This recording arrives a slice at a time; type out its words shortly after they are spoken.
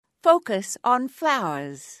Focus on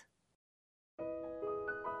flowers.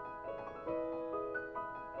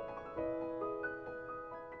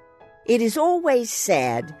 It is always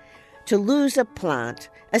sad to lose a plant,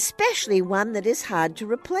 especially one that is hard to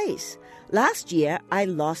replace. Last year, I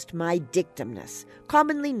lost my Dictamnus,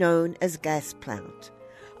 commonly known as gas plant.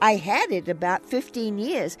 I had it about 15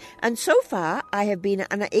 years, and so far I have been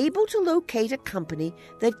unable to locate a company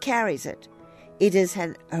that carries it. It is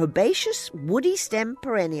an herbaceous, woody stem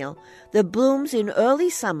perennial that blooms in early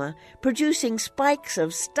summer, producing spikes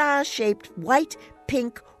of star-shaped white,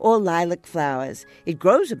 pink, or lilac flowers. It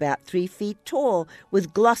grows about 3 feet tall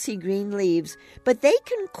with glossy green leaves, but they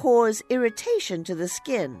can cause irritation to the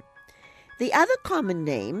skin. The other common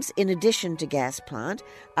names, in addition to gas plant,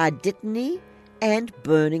 are dittany and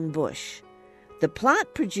burning bush. The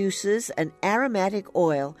plant produces an aromatic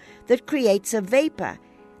oil that creates a vapor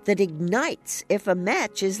that ignites if a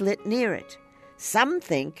match is lit near it. Some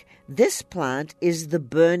think this plant is the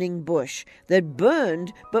burning bush that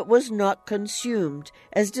burned but was not consumed,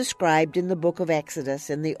 as described in the book of Exodus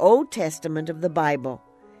in the Old Testament of the Bible.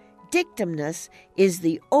 Dictamnus is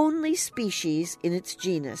the only species in its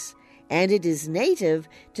genus, and it is native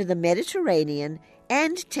to the Mediterranean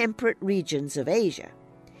and temperate regions of Asia.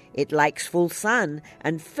 It likes full sun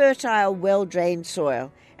and fertile, well-drained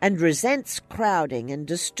soil, and resents crowding and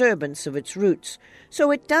disturbance of its roots, so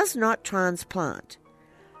it does not transplant.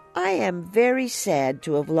 I am very sad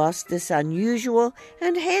to have lost this unusual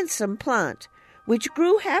and handsome plant, which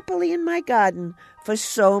grew happily in my garden for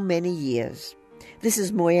so many years. This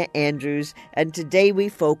is Moya Andrews, and today we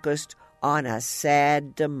focused on a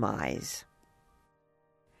sad demise.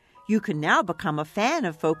 You can now become a fan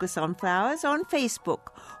of Focus on Flowers on Facebook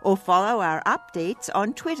or follow our updates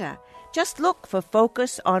on Twitter. Just look for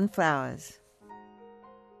Focus on Flowers.